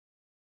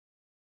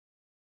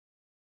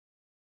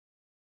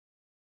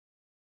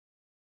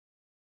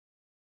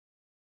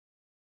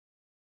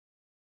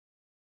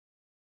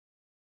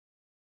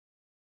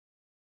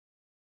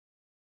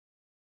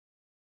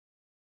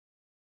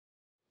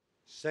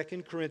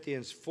2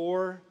 Corinthians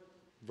 4,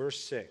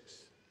 verse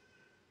 6.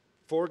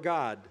 For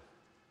God,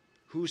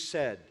 who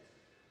said,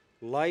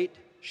 "Light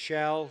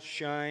shall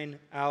shine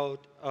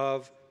out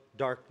of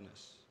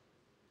darkness,"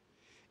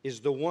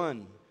 is the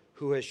one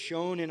who has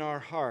shone in our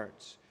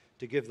hearts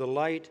to give the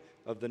light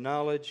of the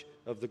knowledge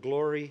of the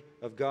glory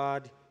of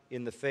God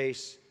in the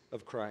face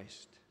of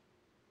Christ.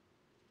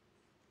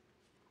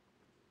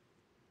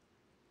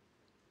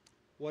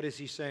 What is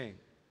he saying?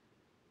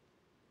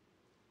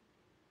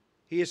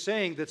 He is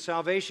saying that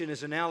salvation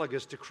is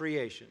analogous to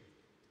creation.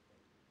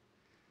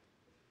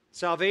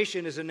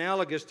 Salvation is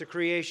analogous to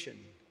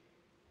creation.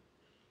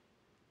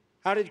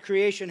 How did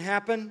creation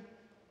happen?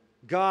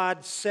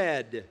 God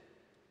said,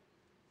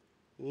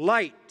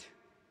 "Light."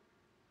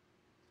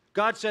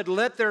 God said,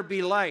 "Let there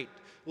be light.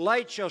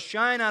 Light shall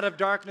shine out of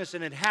darkness,"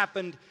 and it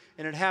happened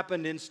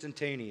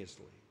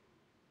instantaneously.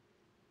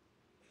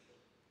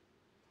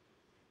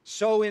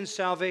 So in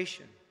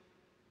salvation,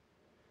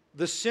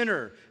 the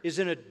sinner is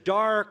in a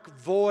dark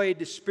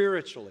void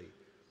spiritually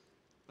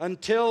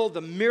until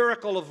the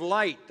miracle of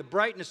light, the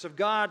brightness of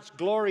God's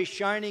glory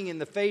shining in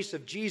the face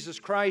of Jesus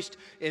Christ,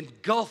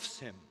 engulfs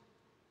him.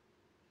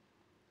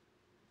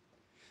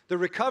 The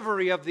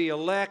recovery of the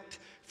elect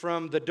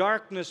from the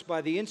darkness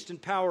by the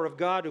instant power of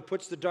God, who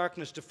puts the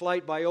darkness to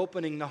flight by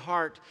opening the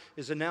heart,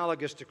 is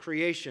analogous to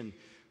creation.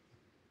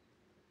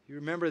 You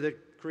remember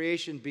that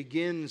creation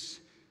begins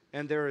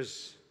and there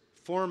is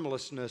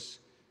formlessness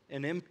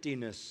and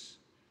emptiness,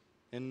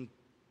 and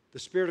the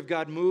Spirit of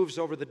God moves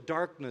over the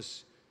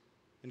darkness,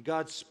 and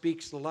God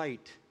speaks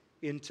light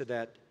into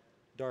that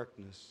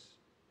darkness.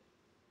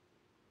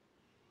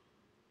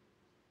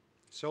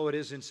 So it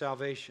is in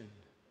salvation.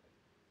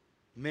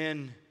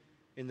 Men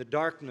in the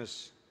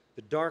darkness,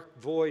 the dark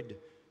void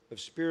of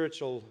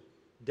spiritual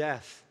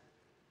death,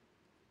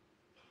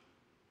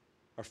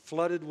 are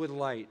flooded with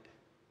light.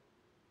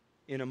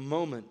 In a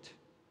moment,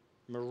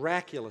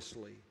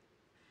 miraculously,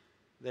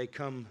 they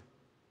come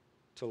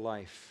to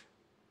life.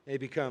 They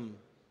become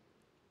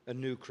a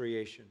new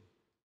creation.